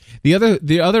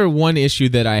 The other one issue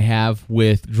that I have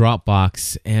with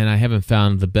Dropbox, and I haven't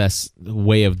found the best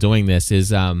way of doing this,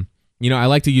 is I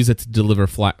like to use it to deliver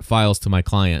files to my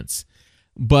clients.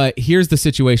 But here's the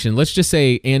situation. Let's just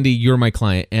say, Andy, you're my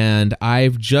client, and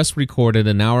I've just recorded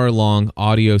an hour-long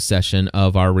audio session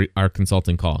of our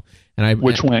consulting call,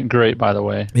 which went great, by the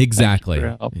way. Exactly.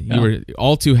 You were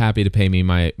all too happy to pay me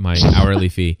my hourly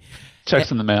fee.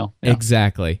 Checks in the mail. Yeah.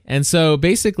 Exactly. And so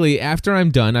basically, after I'm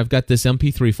done, I've got this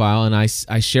MP3 file, and I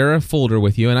share a folder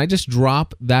with you, and I just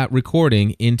drop that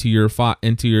recording into the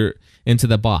folder.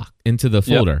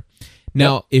 Yep.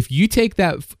 Now, if you take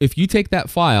that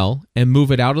file and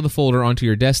move it out of the folder onto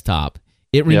your desktop,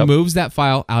 it removes that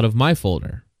file out of my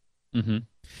folder. Mm-hmm.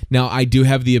 Now, I do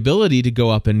have the ability to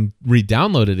go up and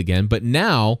re-download it again, but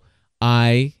now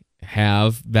I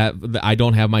have that. I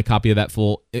don't have my copy of that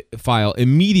full file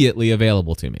immediately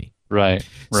available to me. Right.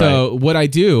 So what I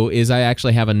do is I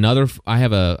actually have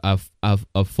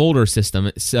a folder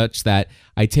system such that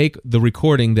I take the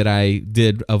recording that I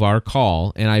did of our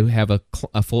call, and I have a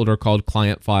folder called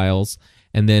client files,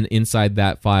 and then inside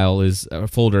that file is a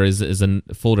folder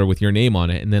with your name on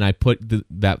it, and then I put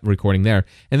that recording there,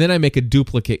 and then I make a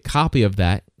duplicate copy of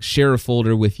that, share a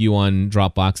folder with you on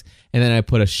Dropbox, and then I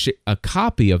put a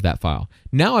copy of that file.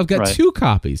 Now I've got two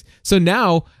copies. So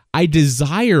now I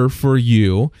desire for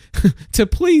you to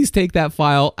please take that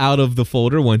file out of the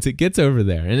folder once it gets over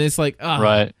there. And it's like,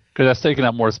 right, because that's taking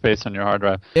up more space on your hard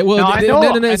drive. No,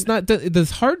 it's not. The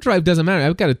hard drive doesn't matter.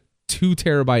 I've got a 2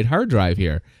 terabyte hard drive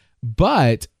here.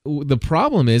 But the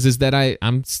problem is that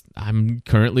I'm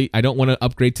currently, I don't want to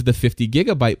upgrade to the 50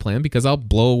 gigabyte plan because I'll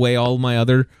blow away all my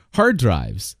other hard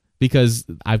drives, because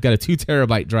I've got a 2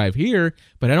 terabyte drive here,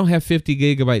 but I don't have 50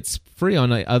 gigabytes free on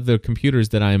my other computers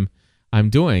that I'm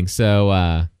doing.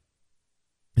 So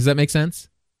does that make sense?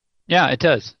 Yeah, it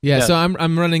does. Yeah, so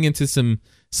I'm running into some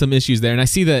issues there, and I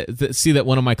see that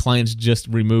one of my clients just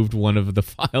removed one of the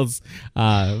files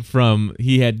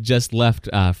he had just left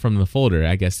from the folder.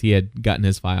 I guess he had gotten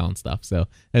his file and stuff. So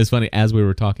it was funny as we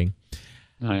were talking.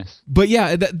 Nice. But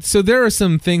yeah, so there are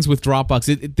some things with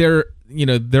Dropbox.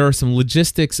 There are some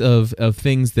logistics of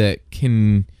things that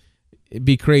can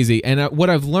be crazy. And what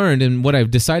I've learned and what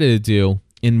I've decided to do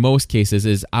in most cases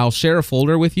is I'll share a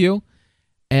folder with you,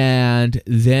 and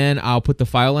then I'll put the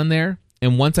file in there.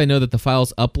 And once I know that the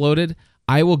file's uploaded,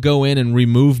 I will go in and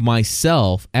remove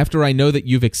myself. After I know that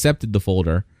you've accepted the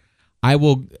folder, I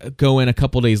will go in a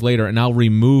couple days later and I'll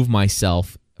remove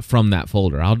myself from that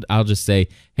folder. I'll just say,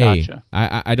 hey, gotcha.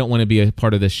 I don't want to be a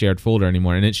part of this shared folder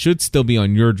anymore, and it should still be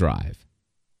on your drive.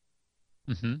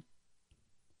 Mm-hmm.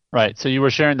 Right. So you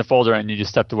were sharing the folder and you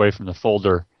just stepped away from the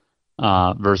folder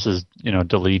versus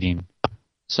deleting.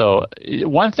 So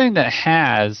one thing that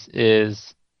has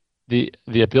is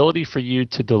the ability for you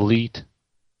to delete,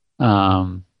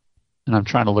 and I'm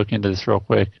trying to look into this real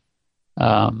quick,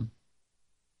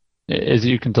 is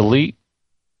you can delete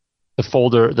the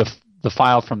folder, the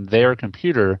file from their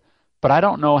computer, but I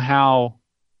don't know how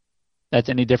that's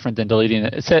any different than deleting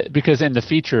it. Because in the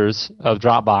features of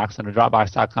Dropbox, under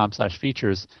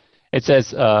dropbox.com/features, it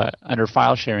says under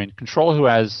file sharing, control who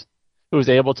is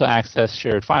able to access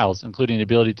shared files, including the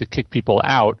ability to kick people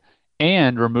out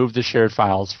and remove the shared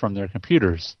files from their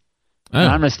computers. And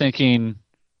I'm just thinking,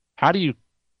 how do you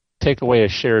take away a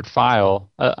shared file?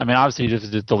 Obviously, you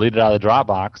just delete it out of the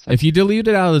Dropbox. If you delete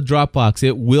it out of the Dropbox,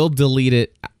 it will delete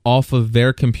it off of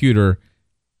their computer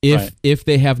if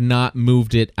they have not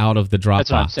moved it out of the Dropbox.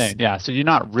 That's what I'm saying. Yeah. So you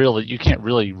can't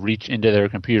really reach into their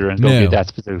computer and go get that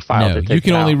specific file. No, you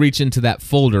can only reach into that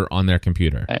folder on their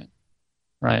computer.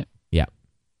 Right. Yeah.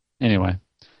 Anyway,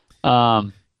 yeah,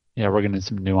 we're getting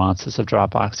some nuances of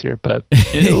Dropbox here, but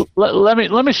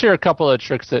let me share a couple of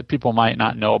tricks that people might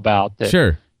not know about that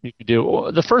sure. you can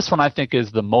do. The first one I think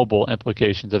is the mobile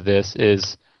implications of this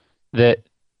is that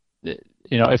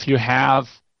if you have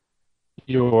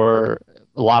a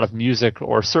lot of music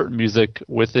or certain music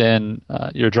within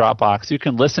your Dropbox, you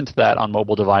can listen to that on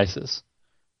mobile devices,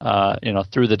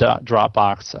 through the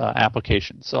Dropbox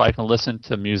application. So I can listen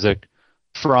to music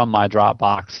from my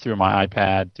Dropbox through my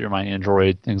iPad, through my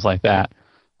Android, things like that.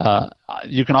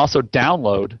 You can also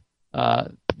download.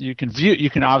 You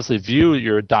can obviously view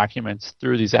your documents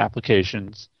through these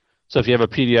applications. So if you have a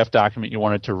PDF document you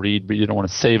wanted to read, but you don't want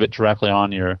to save it directly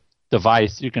on your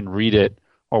device, you can read it,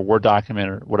 or Word document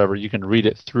or whatever, you can read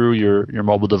it through your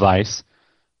mobile device.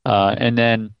 And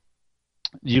then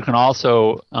you can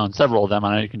also, on several of them,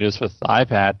 I know you can do this with the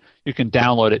iPad, you can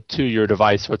download it to your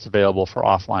device so it's available for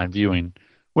offline viewing,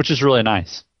 which is really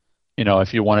nice.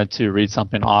 If you wanted to read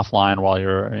something offline while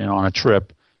you're on a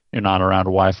trip, you're not around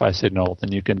a Wi-Fi signal,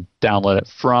 then you can download it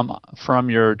from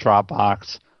your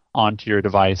Dropbox onto your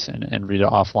device and read it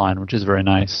offline, which is very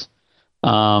nice.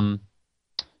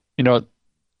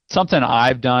 Something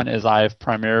I've done is I've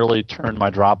primarily turned my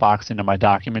Dropbox into my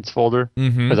documents folder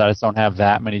because I just don't have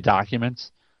that many documents.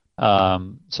 So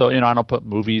I don't put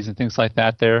movies and things like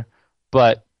that there,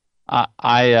 but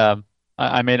I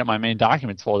made it my main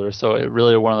documents folder. So it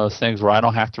really one of those things where I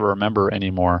don't have to remember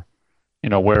anymore.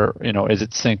 Where is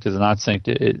it synced? Is it not synced?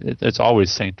 It's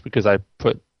always synced because I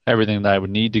put everything that I would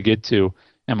need to get to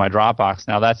in my Dropbox.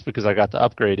 Now that's because I got to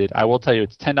upgrade it. I will tell you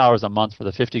it's $10 a month for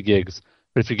the 50 gigs.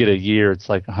 But if you get a year, it's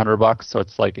like $100, so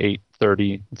it's like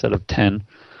 $830 instead of $10.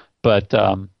 But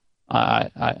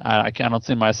I don't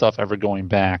see myself ever going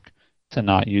back to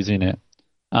not using it.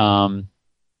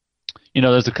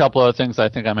 There's a couple of things I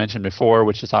think I mentioned before,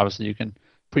 which is obviously you can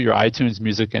put your iTunes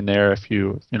music in there if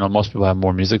most people have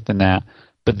more music than that.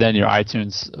 But then your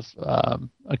iTunes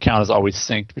account is always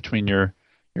synced between your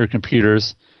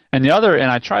computers. And the other, and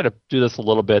I try to do this a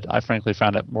little bit, I frankly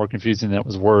found it more confusing than it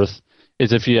was worth,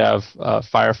 is if you have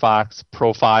Firefox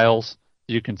profiles,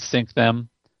 you can sync them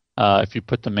if you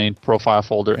put the main profile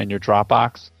folder in your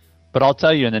Dropbox. But I'll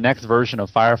tell you, in the next version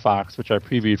of Firefox, which I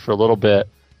previewed for a little bit,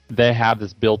 they have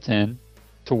this built in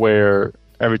to where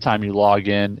every time you log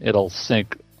in, it'll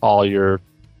sync all your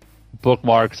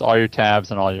bookmarks, all your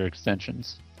tabs, and all your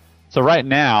extensions. So right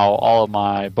now, all of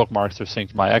my bookmarks are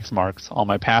synced by Xmarks. All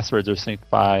my passwords are synced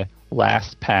by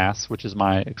LastPass, which is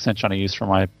my extension I use for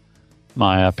my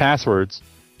passwords,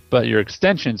 but your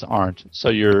extensions aren't. So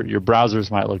your browsers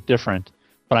might look different.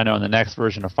 But I know in the next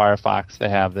version of Firefox, they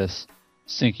have this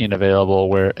syncing available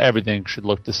where everything should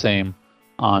look the same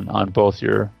on both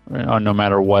no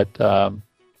matter what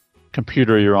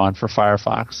computer you're on for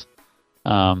Firefox.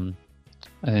 I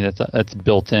think that's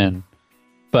built in.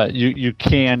 But you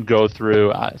can go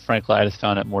through. Frankly, I just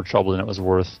found it more trouble than it was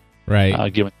worth.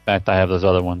 Right. Given the fact I have those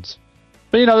other ones.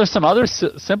 But there's some other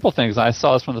simple things. I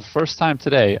saw this for the first time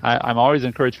today. I'm always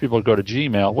encourage people to go to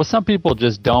Gmail. Well, some people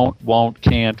just don't, won't,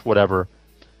 can't, whatever.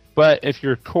 But if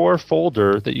your core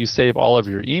folder that you save all of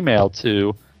your email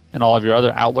to and all of your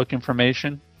other Outlook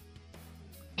information,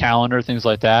 calendar, things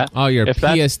like that. Oh, your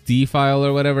PSD file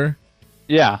or whatever?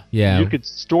 Yeah. Yeah. You could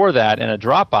store that in a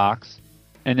Dropbox,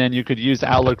 and then you could use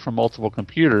Outlook from multiple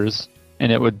computers,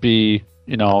 and it would be,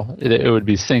 it would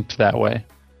be synced that way.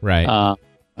 Right.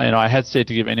 I hesitate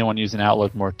to give anyone using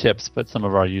Outlook more tips, but some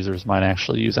of our users might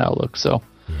actually use Outlook. So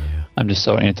I'm just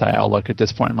so anti-Outlook at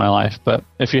this point in my life. But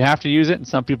if you have to use it, and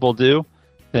some people do,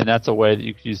 then that's a way that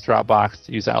you can use Dropbox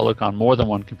to use Outlook on more than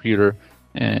one computer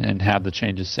and have the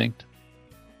changes synced.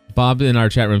 Bob in our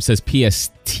chat room says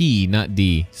PST, not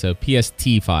D. So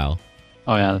PST file.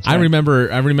 Oh yeah, that's right.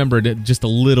 I remembered it just a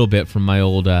little bit from my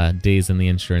old days in the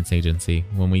insurance agency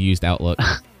when we used Outlook.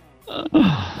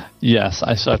 Yes,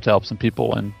 I still have to help some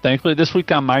people, and thankfully this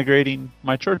week I'm migrating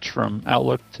my church from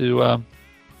Outlook to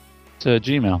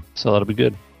Gmail, so that'll be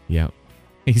good. Yeah.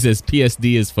 He says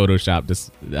PSD is Photoshop.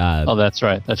 Oh, that's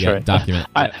right. That's right. Document.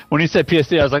 When he said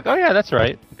PSD, I was like, oh yeah, that's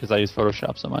right, because I use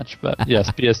Photoshop so much. But yes,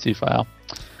 PSD file.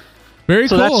 Very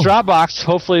cool. So that's Dropbox.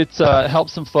 Hopefully it's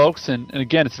helped some folks, and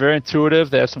again, it's very intuitive.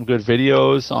 They have some good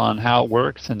videos on how it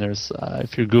works, and there's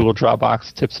if you Google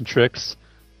Dropbox tips and tricks,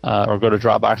 or go to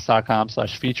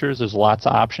Dropbox.com/features. There's lots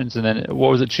of options. And then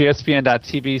what was it?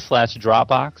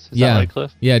 GSPN.TV/Dropbox. Is that right,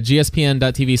 Cliff? Yeah,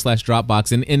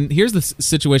 GSPN.TV/Dropbox. And here's the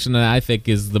situation that I think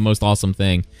is the most awesome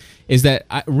thing, is that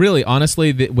really,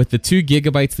 honestly, with the 2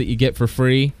 gigabytes that you get for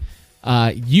free,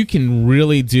 you can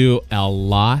really do a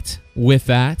lot with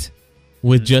that,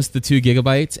 with just the 2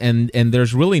 gigabytes, and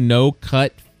there's really no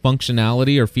cut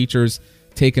functionality or features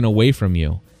taken away from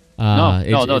you.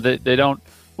 No, they don't.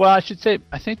 Well, I should say,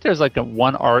 I think there's like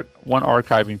one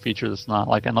archiving feature that's not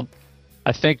like.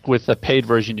 I think with the paid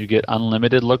version you get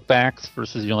unlimited lookbacks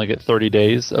versus you only get 30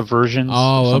 days of versions.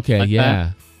 Oh, okay,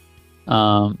 yeah.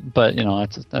 But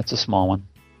that's a small one.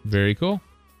 Very cool.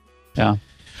 Yeah.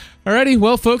 Alrighty,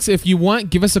 well, folks, if you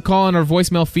want, give us a call on our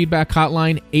voicemail feedback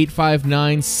hotline,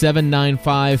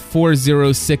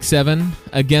 859-795-4067.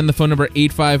 Again, the phone number,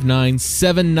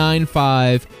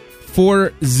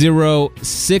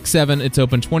 859-795-4067. It's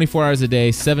open 24 hours a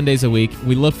day, 7 days a week.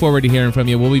 We look forward to hearing from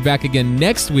you. We'll be back again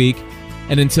next week,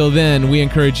 and until then, we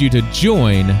encourage you to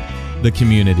join the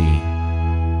community.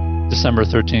 December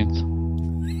 13th.